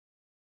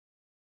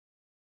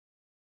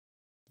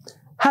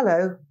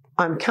Hello,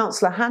 I'm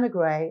Councillor Hannah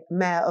Gray,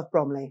 Mayor of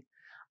Bromley,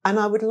 and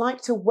I would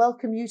like to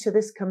welcome you to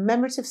this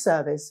commemorative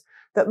service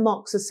that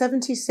marks the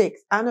 76th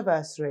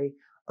anniversary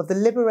of the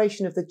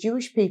liberation of the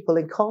Jewish people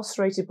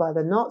incarcerated by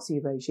the Nazi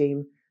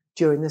regime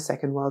during the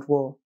Second World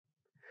War.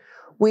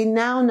 We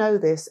now know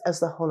this as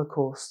the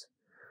Holocaust,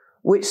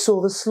 which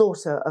saw the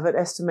slaughter of an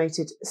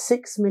estimated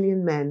 6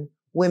 million men,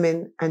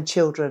 women and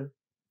children,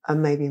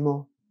 and maybe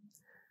more.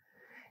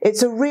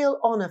 It's a real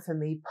honour for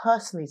me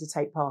personally to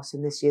take part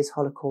in this year's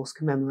Holocaust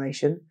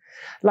commemoration.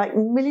 Like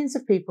millions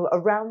of people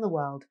around the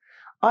world,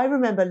 I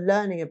remember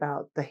learning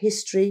about the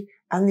history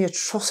and the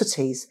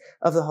atrocities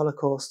of the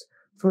Holocaust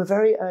from a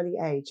very early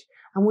age,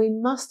 and we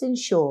must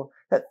ensure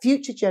that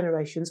future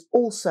generations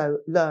also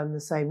learn the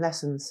same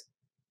lessons.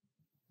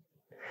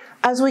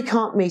 As we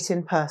can't meet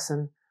in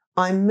person,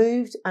 I'm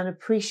moved and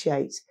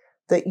appreciate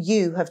that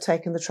you have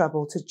taken the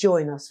trouble to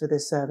join us for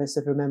this service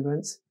of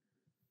remembrance.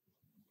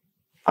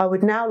 I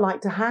would now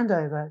like to hand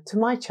over to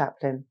my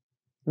chaplain,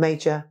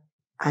 Major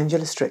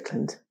Angela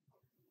Strickland.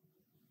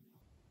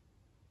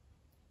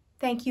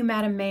 Thank you,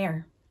 Madam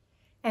Mayor,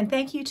 and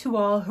thank you to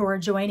all who are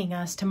joining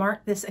us to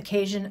mark this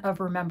occasion of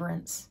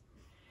remembrance.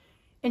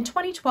 In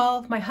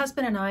 2012, my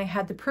husband and I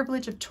had the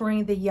privilege of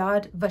touring the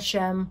Yad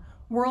Vashem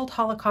World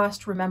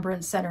Holocaust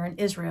Remembrance Center in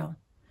Israel.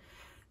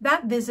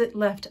 That visit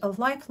left a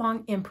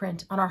lifelong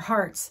imprint on our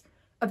hearts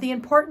of the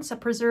importance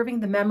of preserving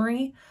the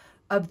memory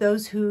of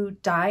those who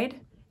died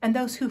and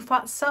those who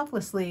fought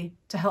selflessly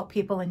to help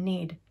people in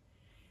need.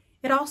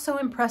 It also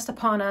impressed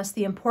upon us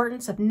the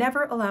importance of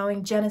never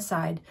allowing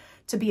genocide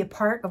to be a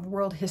part of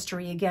world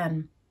history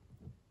again.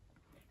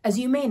 As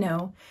you may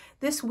know,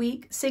 this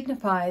week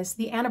signifies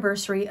the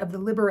anniversary of the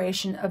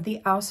liberation of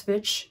the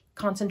Auschwitz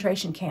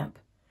concentration camp.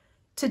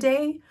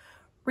 Today,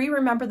 we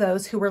remember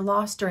those who were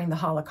lost during the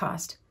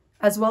Holocaust,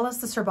 as well as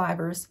the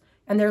survivors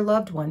and their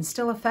loved ones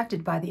still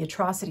affected by the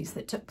atrocities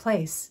that took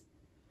place.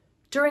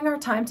 During our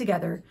time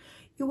together,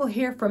 you will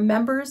hear from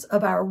members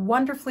of our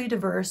wonderfully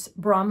diverse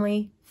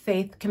Bromley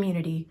faith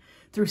community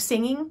through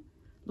singing,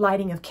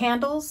 lighting of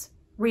candles,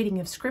 reading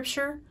of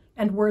scripture,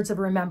 and words of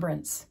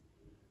remembrance.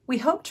 We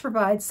hope to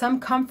provide some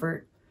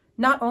comfort,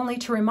 not only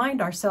to remind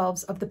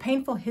ourselves of the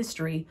painful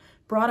history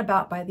brought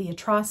about by the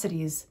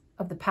atrocities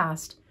of the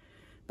past,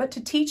 but to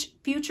teach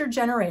future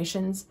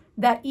generations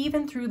that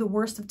even through the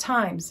worst of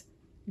times,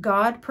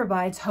 God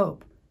provides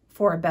hope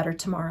for a better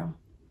tomorrow.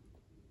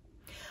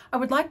 I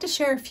would like to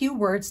share a few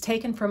words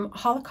taken from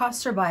Holocaust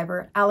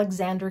survivor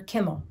Alexander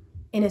Kimmel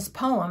in his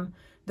poem,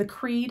 The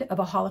Creed of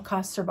a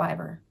Holocaust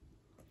Survivor.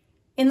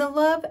 In the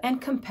love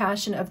and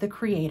compassion of the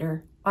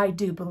Creator, I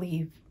do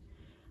believe.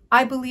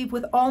 I believe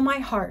with all my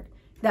heart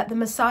that the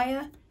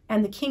Messiah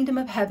and the kingdom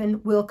of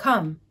heaven will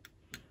come,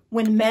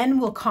 when men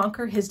will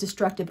conquer his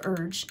destructive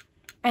urge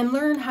and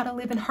learn how to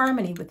live in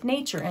harmony with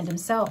nature and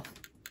himself,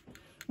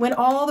 when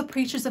all the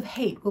preachers of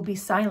hate will be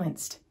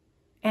silenced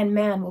and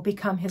man will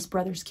become his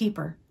brother's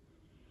keeper,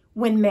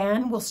 when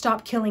man will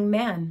stop killing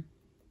man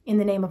in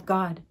the name of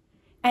God,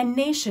 and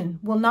nation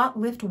will not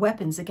lift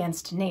weapons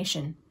against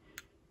nation.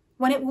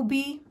 When it will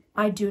be,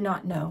 I do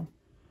not know.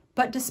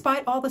 But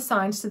despite all the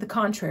signs to the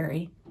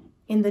contrary,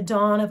 in the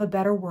dawn of a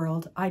better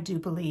world, I do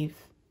believe.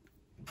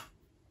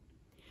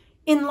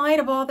 In light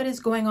of all that is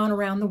going on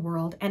around the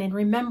world, and in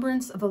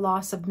remembrance of the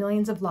loss of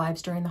millions of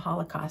lives during the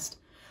Holocaust,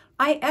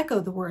 I echo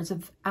the words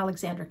of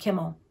Alexander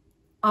Kimmel.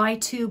 I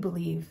too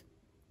believe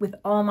with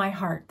all my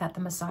heart that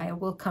the Messiah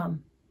will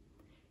come.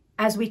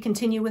 As we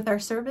continue with our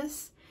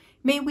service,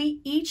 may we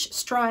each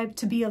strive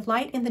to be a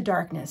light in the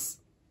darkness,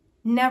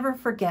 never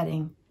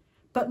forgetting,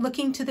 but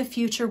looking to the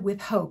future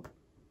with hope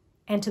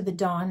and to the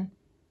dawn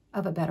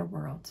of a better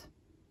world.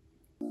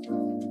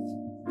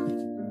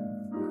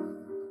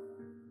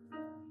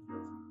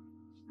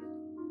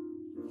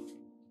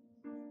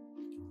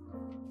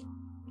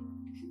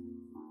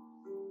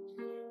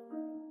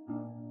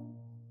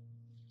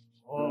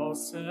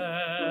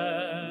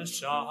 Oseh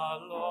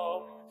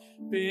shalom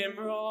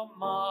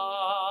bimromav,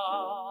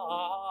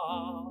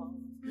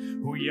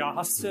 hu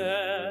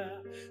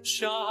yaseh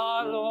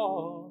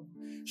shalom,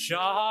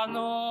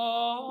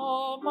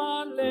 shalom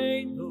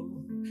aleinu,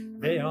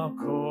 ve'al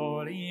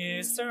kol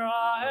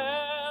Yisrael,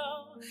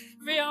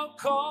 ve'al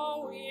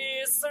kol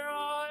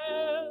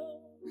Yisrael,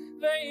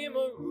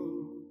 ve'imaru,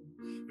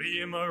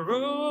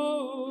 ve'imaru,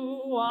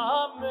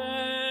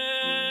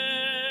 amen.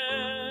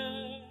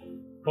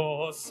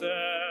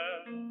 Oseh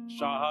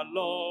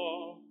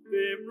shalom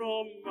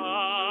bimromav,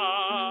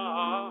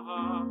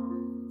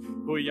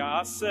 hu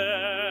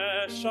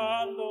yaseh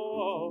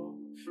shalom,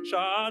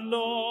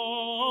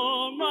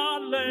 shalom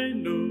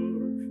aleinu,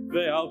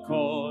 ve'al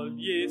kol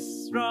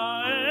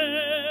Yisrael,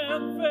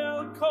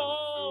 ve'al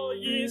kol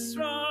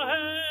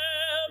Yisrael,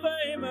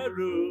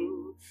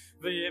 ve'imaru,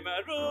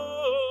 ve'imaru,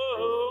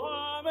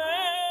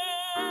 amen.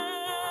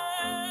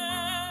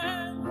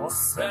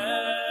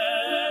 Oseh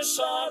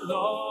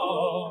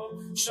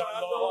shalom,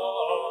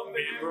 shalom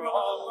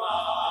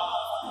bimromav,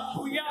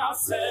 hu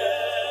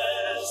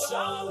yaseh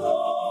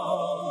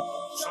shalom,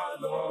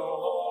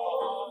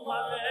 shalom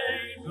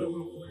aleinu,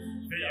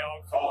 ve'al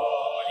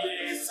kol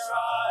Yisrael.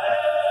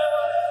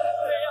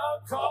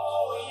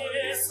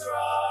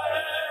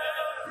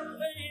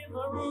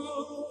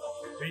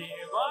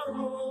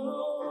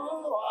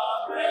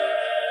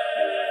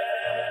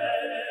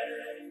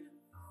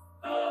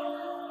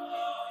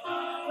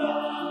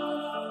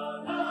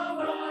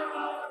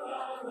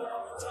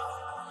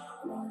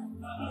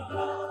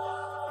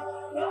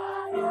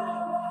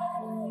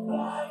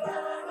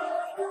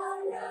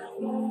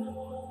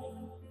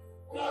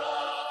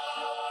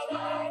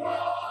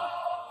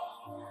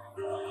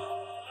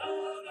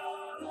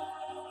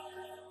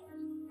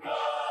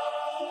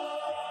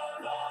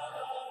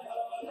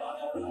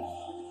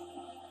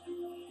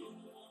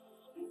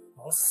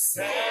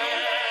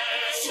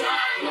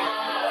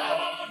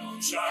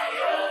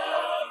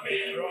 Shalom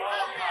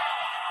Irama.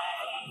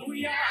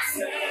 We are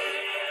said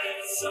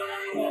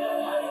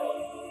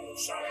Shalom.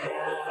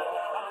 Shalom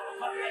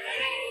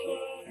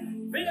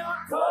Aleichem. We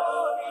are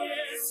called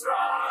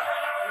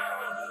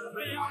Israel.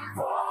 We are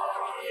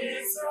called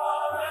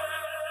Israel.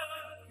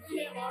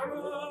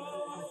 Yimaru.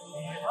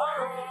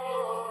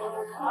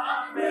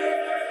 Amen.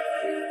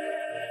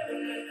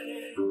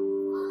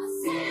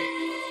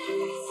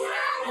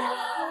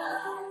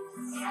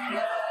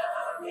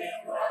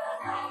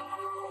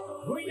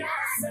 We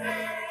are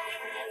saved,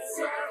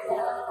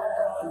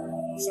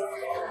 Shalom,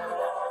 Shalom.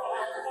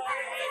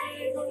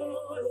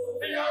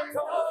 We are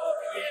called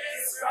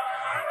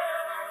Israel.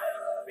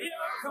 We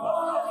are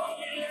called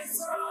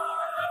Israel.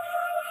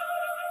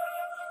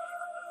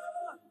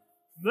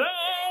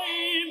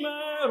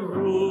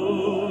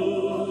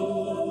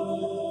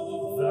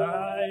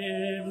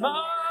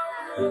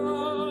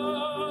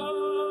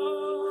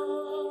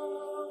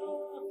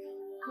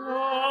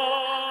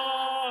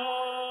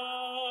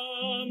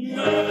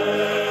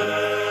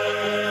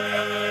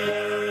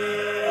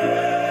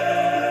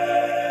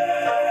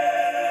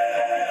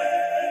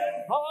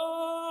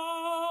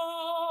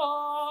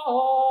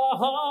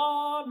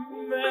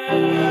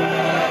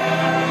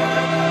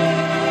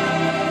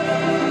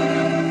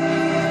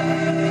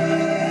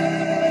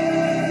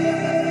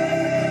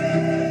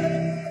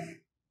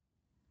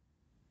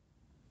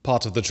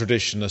 Part of the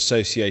tradition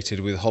associated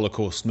with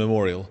Holocaust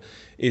Memorial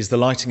is the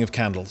lighting of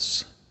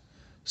candles.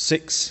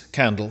 6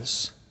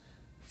 candles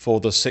for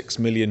the 6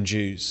 million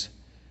Jews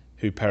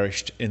who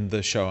perished in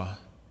the Shoah.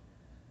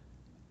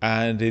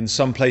 And in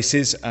some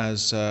places,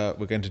 as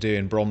we're going to do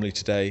in Bromley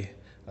today,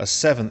 a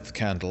 7th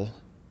candle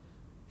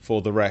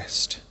for the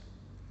rest.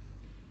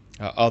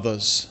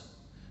 Others,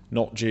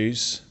 not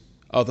Jews,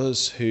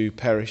 others who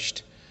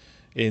perished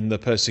in the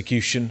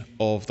persecution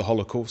of the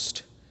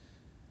Holocaust,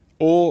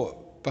 or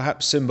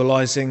perhaps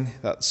symbolizing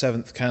that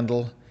 7th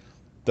candle,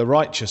 the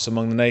righteous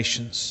among the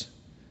nations,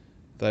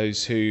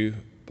 those who,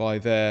 by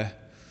their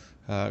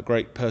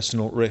great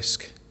personal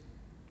risk,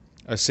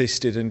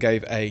 assisted and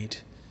gave aid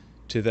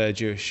to their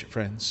Jewish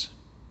friends.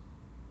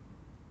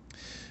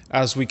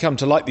 As we come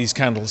to light these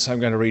candles, I'm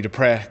going to read a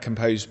prayer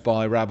composed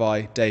by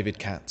Rabbi David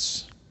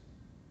Katz.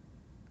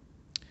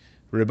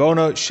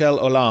 Ribono Shel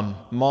Olam,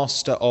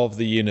 Master of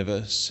the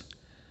Universe,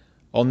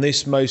 on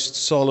this most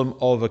solemn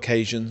of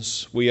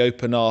occasions, we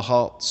open our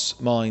hearts,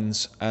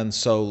 minds, and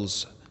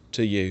souls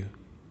to you.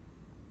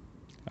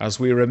 As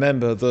we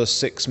remember the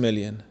 6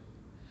 million,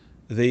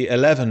 the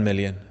 11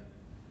 million,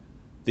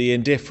 the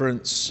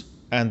indifference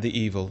and the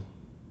evil.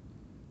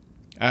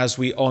 As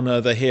we honor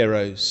the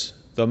heroes,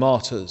 the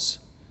martyrs,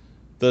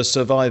 the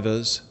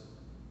survivors,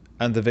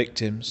 and the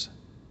victims,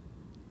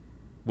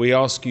 we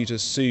ask you to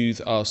soothe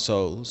our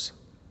souls,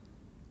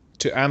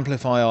 to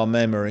amplify our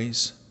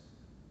memories,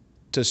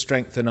 to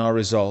strengthen our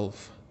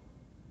resolve,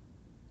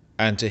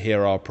 and to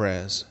hear our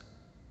prayers.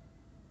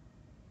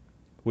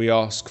 We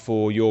ask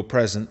for your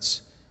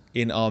presence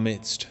in our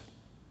midst,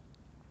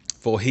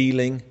 for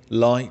healing,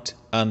 light,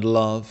 and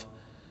love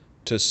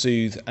to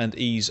soothe and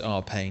ease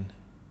our pain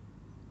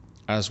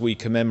as we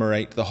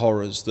commemorate the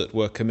horrors that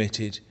were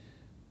committed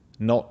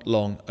not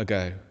long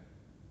ago.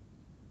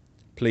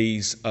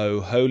 Please, O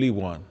Holy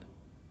One,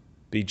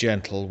 be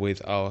gentle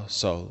with our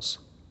souls.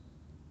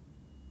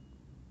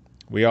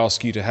 We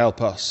ask you to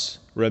help us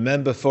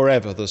remember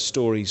forever the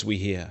stories we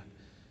hear,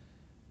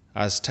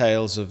 as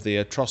tales of the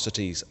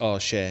atrocities are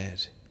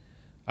shared,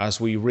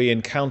 as we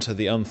re-encounter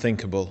the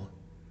unthinkable.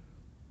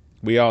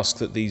 We ask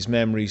that these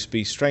memories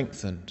be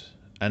strengthened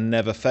and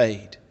never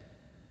fade,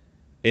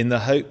 in the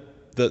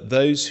hope that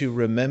those who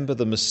remember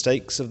the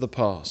mistakes of the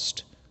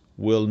past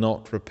will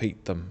not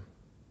repeat them.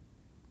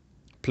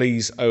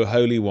 Please, O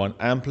Holy One,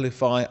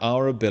 amplify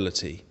our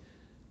ability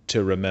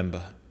to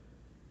remember.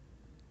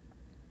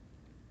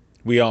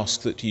 We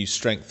ask that you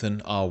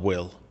strengthen our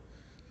will,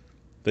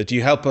 that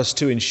you help us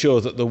to ensure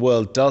that the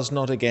world does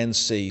not again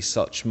see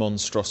such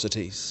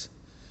monstrosities.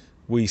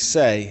 We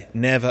say,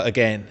 never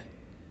again,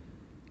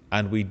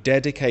 and we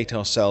dedicate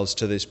ourselves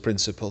to this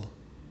principle,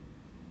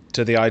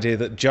 to the idea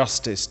that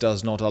justice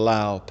does not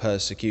allow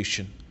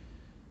persecution,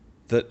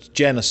 that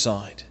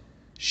genocide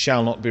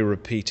shall not be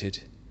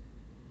repeated,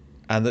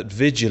 and that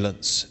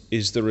vigilance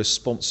is the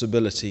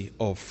responsibility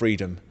of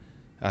freedom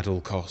at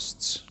all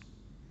costs.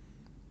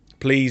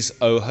 Please,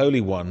 O Holy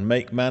One,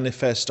 make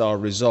manifest our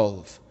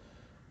resolve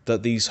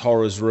that these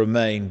horrors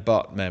remain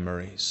but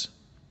memories.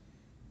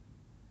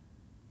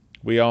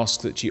 We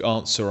ask that you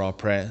answer our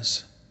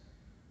prayers.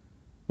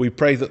 We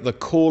pray that the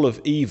call of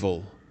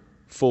evil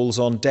falls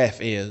on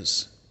deaf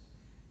ears,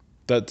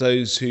 that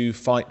those who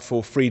fight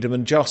for freedom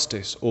and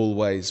justice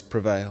always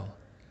prevail,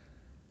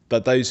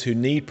 that those who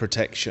need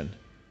protection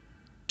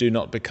do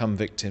not become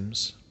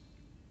victims.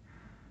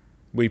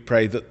 We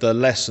pray that the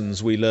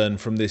lessons we learn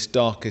from this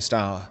darkest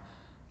hour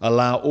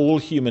allow all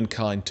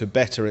humankind to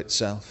better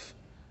itself,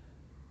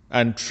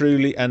 and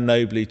truly and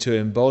nobly to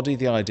embody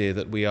the idea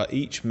that we are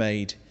each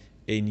made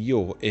in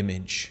your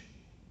image.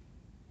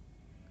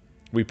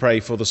 We pray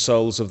for the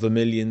souls of the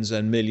millions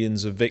and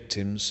millions of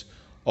victims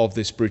of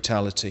this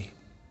brutality.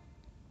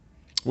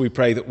 We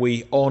pray that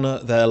we honour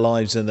their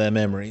lives and their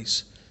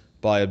memories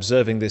by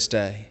observing this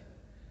day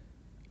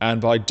and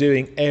by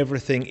doing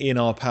everything in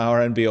our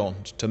power and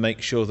beyond to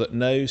make sure that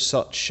no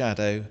such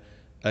shadow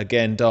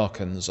again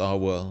darkens our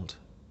world.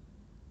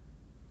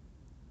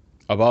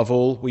 Above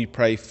all, we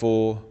pray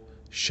for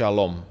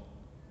shalom,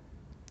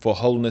 for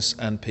wholeness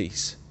and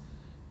peace,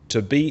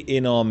 to be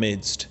in our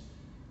midst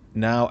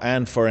now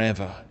and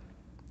forever.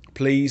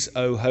 Please,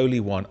 O Holy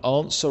One,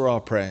 answer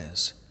our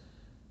prayers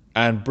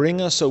and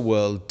bring us a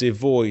world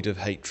devoid of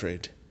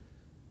hatred,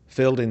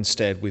 filled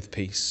instead with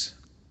peace.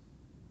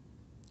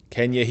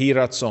 Ken yehi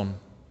ratzon,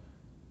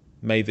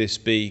 may this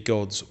be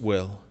God's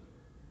will.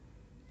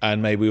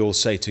 And may we all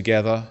say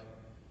together,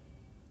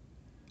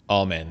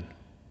 Amen.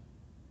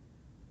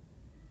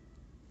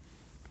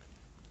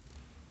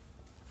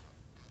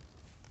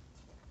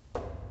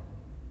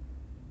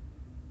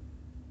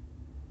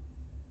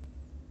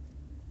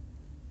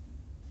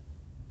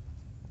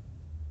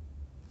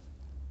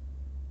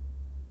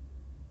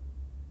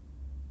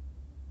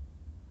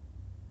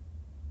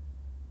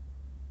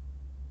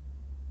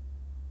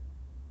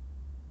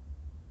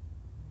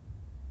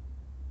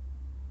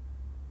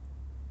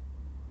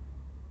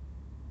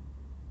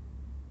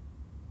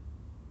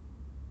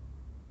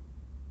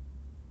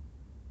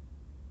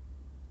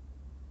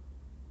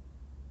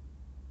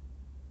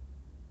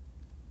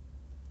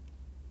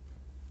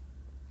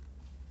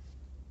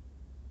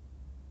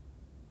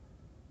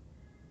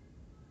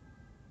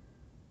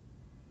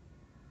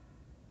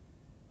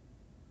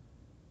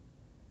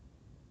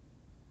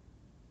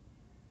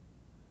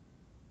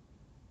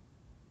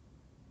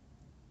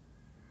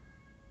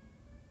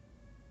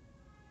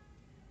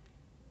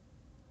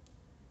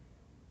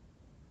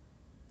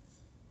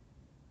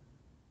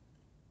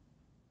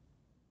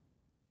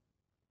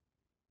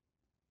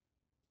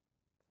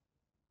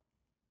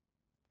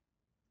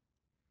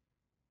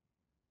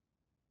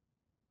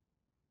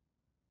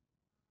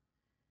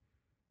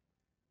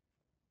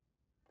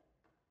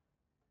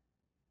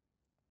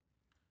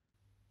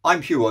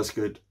 I'm Hugh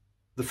Osgood,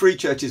 the Free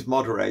Church's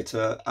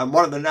moderator and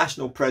one of the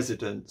national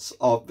presidents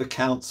of the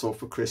Council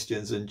for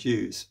Christians and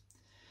Jews.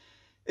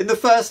 In the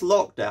first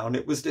lockdown,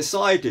 it was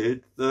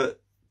decided that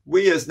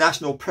we as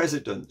national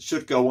presidents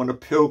should go on a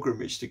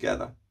pilgrimage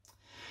together.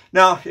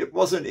 Now, it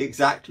wasn't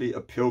exactly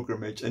a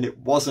pilgrimage and it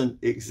wasn't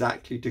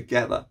exactly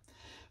together,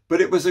 but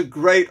it was a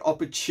great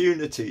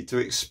opportunity to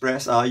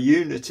express our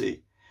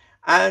unity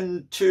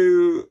and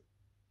to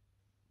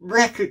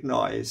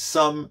recognize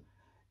some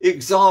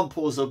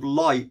examples of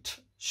light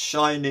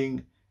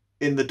shining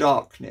in the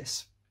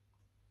darkness.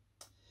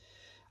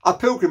 Our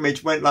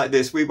pilgrimage went like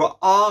this. We were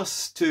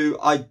asked to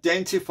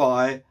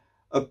identify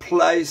a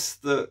place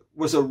that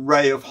was a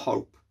ray of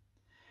hope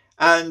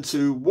and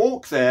to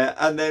walk there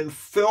and then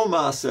film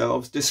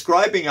ourselves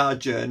describing our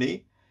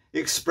journey,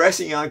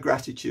 expressing our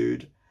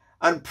gratitude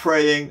and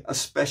praying a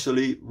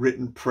specially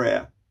written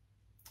prayer.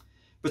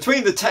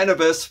 Between the 10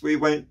 of us, we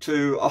went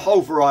to a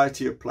whole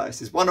variety of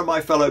places. One of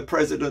my fellow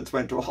presidents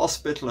went to a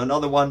hospital.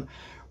 Another one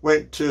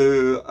went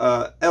to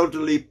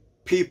elderly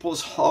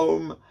people's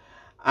home.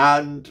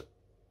 And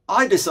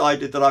I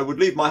decided that I would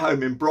leave my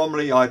home in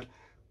Bromley. I'd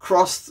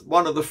cross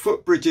one of the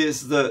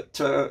footbridges that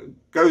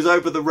goes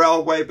over the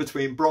railway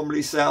between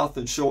Bromley South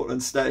and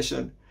Shortland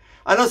Station.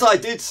 And as I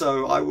did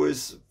so, I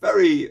was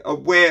very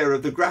aware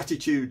of the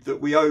gratitude that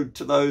we owed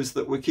to those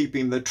that were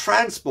keeping the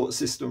transport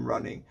system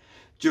running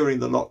during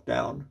the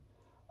lockdown.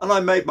 And I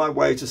made my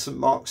way to St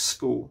Mark's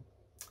School,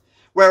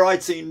 where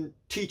I'd seen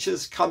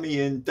teachers coming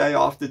in day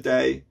after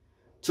day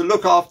to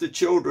look after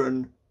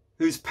children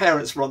whose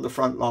parents were on the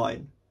front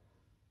line.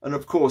 And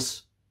of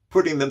course,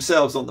 putting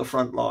themselves on the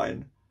front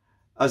line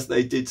as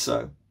they did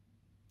so.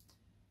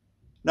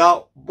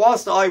 Now,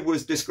 whilst I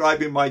was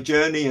describing my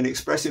journey and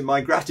expressing my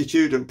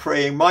gratitude and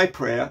praying my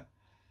prayer,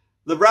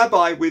 the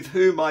rabbi with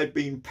whom I'd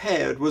been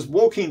paired was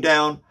walking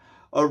down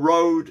a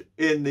road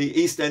in the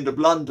East End of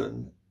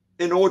London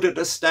in order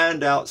to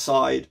stand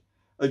outside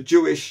a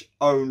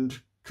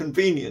Jewish-owned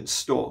convenience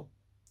store,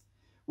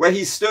 where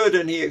he stood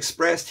and he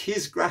expressed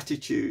his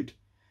gratitude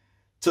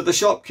to the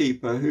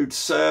shopkeeper who'd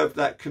served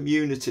that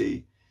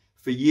community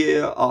for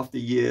year after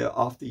year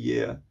after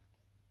year.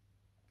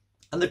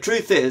 And the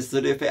truth is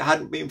that if it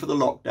hadn't been for the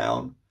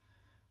lockdown,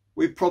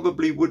 we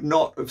probably would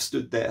not have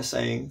stood there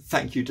saying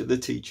thank you to the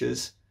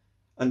teachers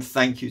and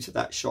thank you to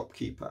that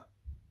shopkeeper.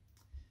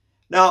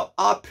 Now,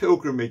 our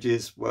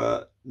pilgrimages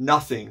were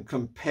nothing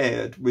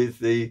compared with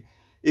the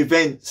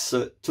events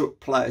that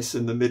took place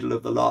in the middle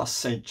of the last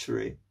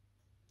century.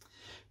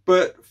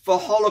 But for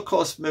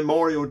Holocaust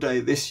Memorial Day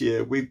this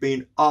year, we've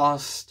been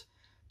asked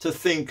to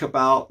think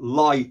about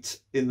light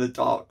in the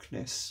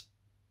darkness.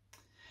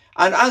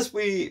 And as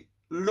we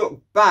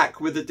look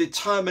back with a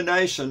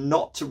determination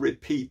not to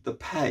repeat the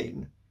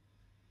pain,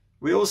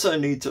 we also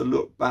need to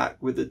look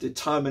back with a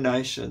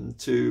determination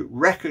to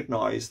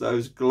recognize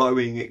those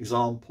glowing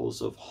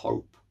examples of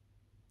hope.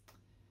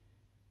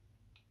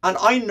 And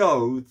I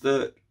know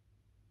that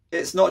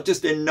it's not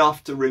just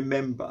enough to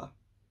remember.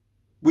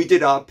 We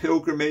did our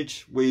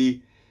pilgrimage.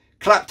 We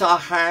clapped our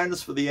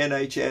hands for the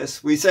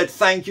NHS. We said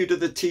thank you to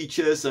the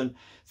teachers and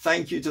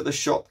thank you to the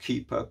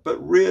shopkeeper.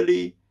 But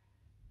really,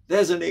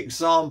 there's an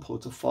example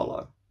to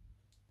follow.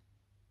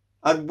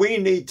 And we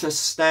need to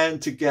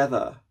stand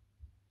together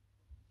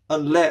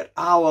and let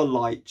our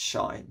light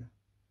shine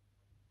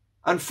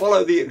and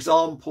follow the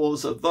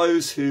examples of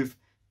those who've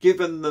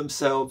given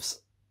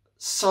themselves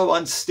so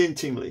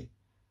unstintingly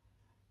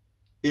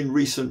in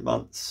recent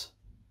months,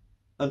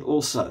 and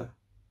also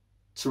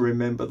to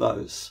remember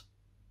those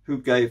who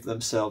gave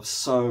themselves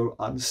so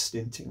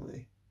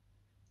unstintingly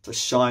to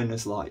shine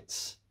as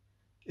lights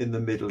in the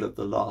middle of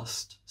the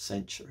last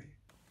century.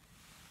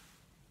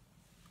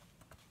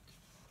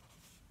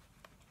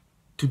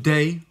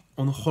 Today,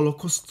 on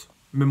Holocaust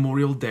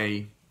Memorial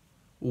Day,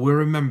 we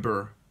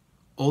remember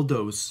all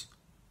those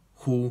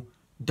who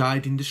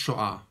died in the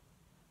Shoah,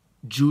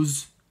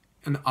 Jews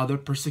and other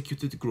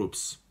persecuted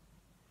groups.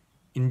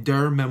 In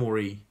their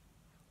memory,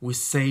 we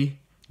say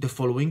the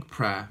following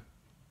prayer.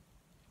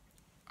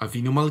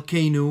 Avinu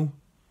Malkeinu,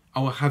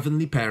 our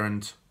Heavenly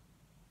Parent,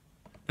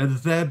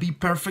 let there be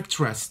perfect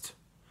rest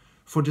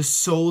for the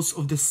souls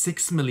of the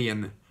 6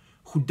 million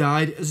who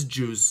died as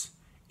Jews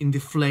in the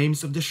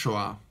flames of the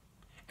Shoah,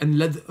 and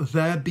let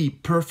there be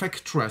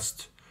perfect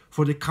rest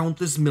for the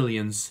countless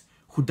millions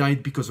who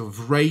died because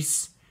of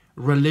race,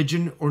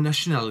 religion or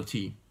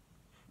nationality,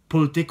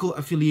 political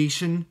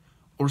affiliation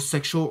or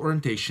sexual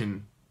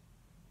orientation.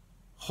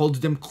 Hold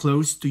them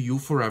close to you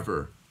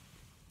forever.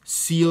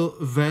 Seal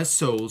their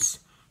souls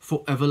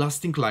for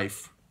everlasting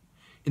life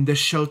in the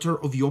shelter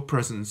of your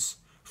presence,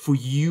 for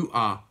you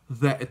are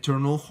their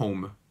eternal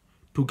home.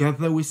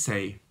 Together we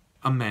say,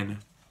 Amen.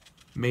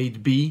 May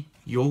it be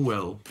your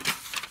will.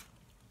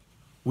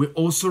 We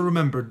also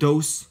remember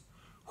those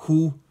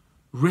who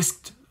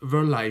risked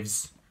their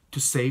lives to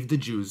save the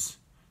Jews,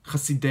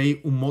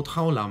 Chasidei Umot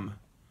HaOlam,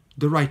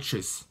 the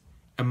righteous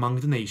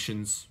among the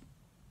nations.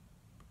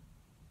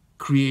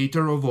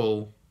 Creator of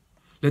all,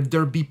 let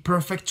there be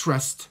perfect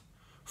rest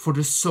for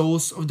the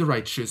souls of the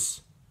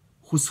righteous,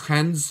 whose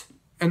hands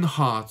and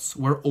hearts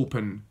were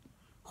open,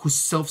 whose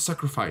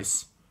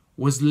self-sacrifice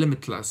was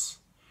limitless.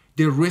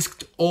 They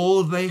risked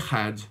all they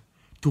had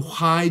to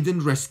hide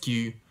and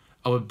rescue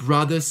our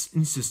brothers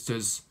and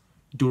sisters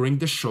during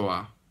the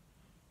Shoah.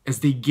 As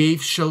they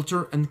gave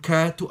shelter and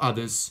care to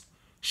others,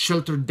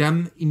 shelter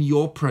them in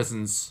your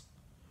presence,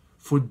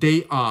 for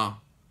they are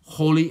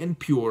holy and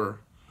pure,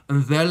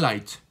 and their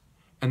light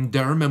and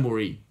their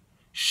memory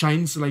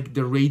shines like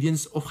the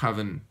radiance of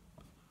heaven.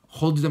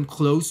 Hold them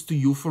close to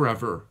you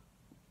forever.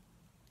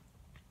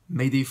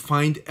 May they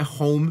find a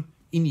home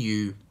in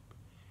you,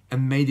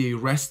 and may they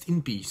rest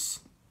in peace.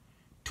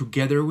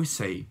 Together we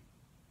say,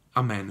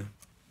 Amen.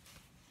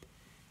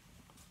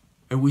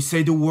 And we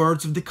say the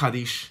words of the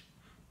Kaddish,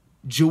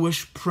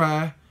 Jewish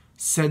prayer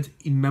said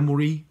in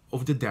memory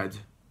of the dead.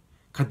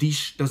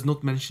 Kaddish does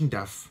not mention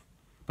death,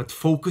 but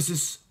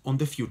focuses on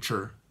the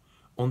future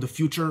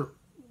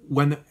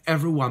when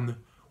everyone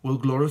will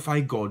glorify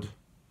God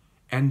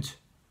and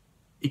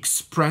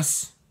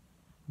express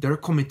their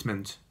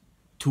commitment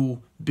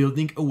to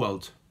building a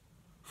world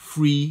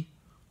free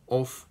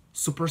of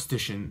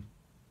superstition,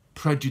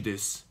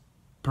 prejudice,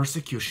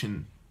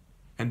 persecution,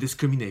 and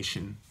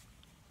discrimination.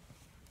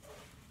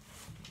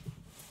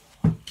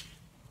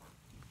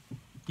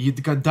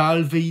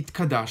 יתגדל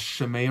ויתקדש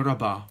שמי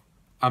רבה,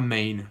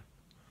 אמן.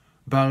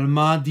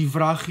 בעלמא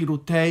דברה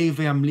חירותי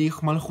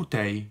וימליך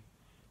מלכותי,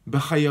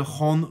 בחיי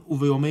חון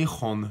וביומי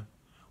חון,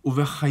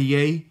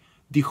 ובחיי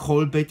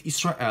דכל בית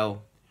ישראל,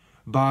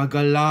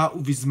 בעגלה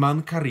ובזמן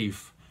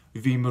קריב,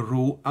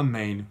 ואמרו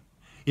אמן.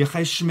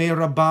 יחי שמי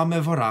רבה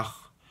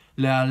מברך,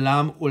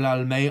 לעלם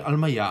ולעלמי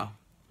עלמיה.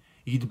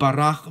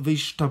 יתברך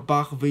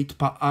וישתבח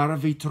ויתפאר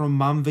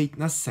ויתרומם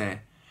ויתנשא,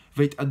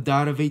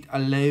 ויתאדר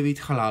ויתעלה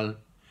ויתחלל.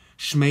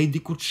 שמי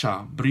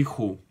דקודשה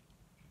בריחו.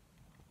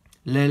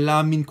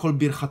 לעלה מן כל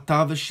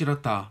ברכתה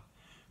ושירתה,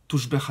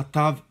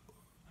 תושבחתה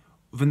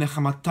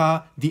ונחמתה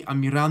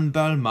דאמירן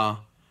בעלמה,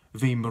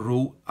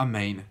 ואמרו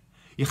אמן.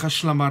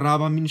 יחשלמה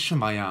רבה מן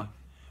שמיה,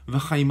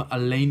 וחיים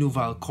עלינו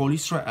ועל כל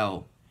ישראל,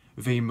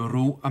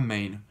 ואמרו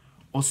אמן.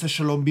 עושה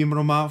שלום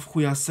במרומיו,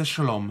 הוא יעשה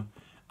שלום,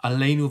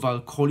 עלינו ועל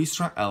כל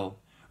ישראל,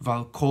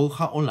 ועל כל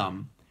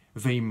העולם,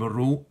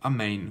 ואמרו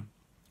אמן.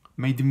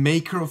 May the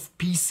maker of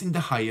peace in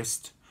the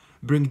highest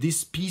bring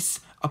this peace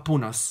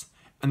upon us,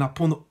 and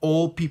upon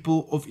all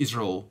people of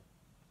Israel,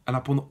 and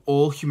upon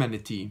all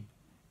humanity,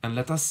 and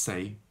let us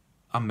say,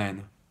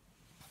 Amen.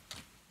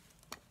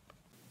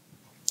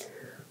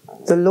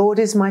 The Lord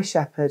is my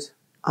shepherd,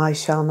 I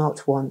shall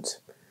not want.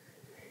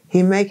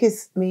 He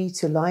maketh me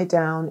to lie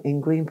down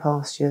in green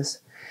pastures.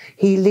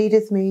 He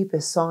leadeth me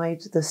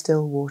beside the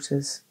still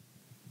waters.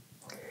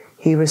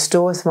 He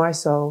restoreth my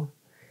soul.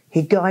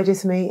 He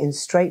guideth me in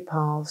straight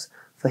paths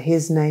for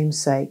his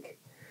name's sake.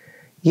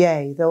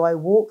 Yea, though I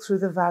walk through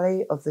the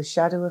valley of the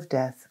shadow of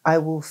death, I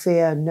will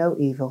fear no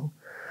evil,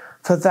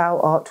 for thou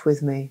art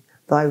with me.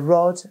 Thy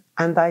rod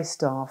and thy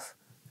staff,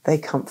 they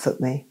comfort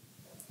me.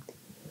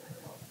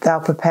 Thou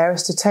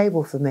preparest a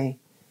table for me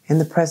in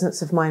the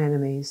presence of mine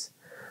enemies.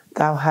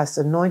 Thou hast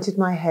anointed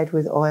my head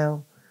with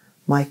oil,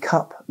 my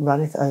cup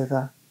runneth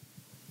over.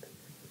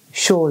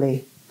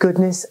 Surely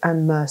goodness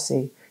and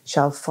mercy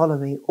shall follow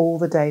me all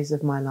the days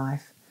of my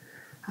life,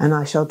 and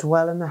I shall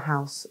dwell in the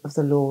house of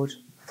the Lord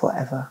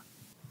forever.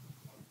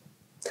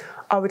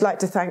 I would like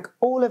to thank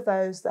all of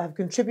those that have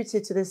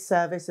contributed to this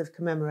service of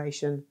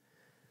commemoration.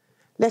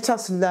 Let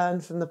us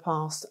learn from the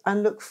past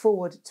and look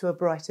forward to a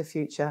brighter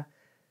future.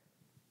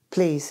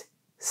 Please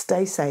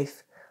stay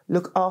safe,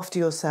 look after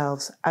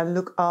yourselves and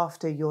look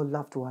after your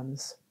loved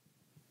ones.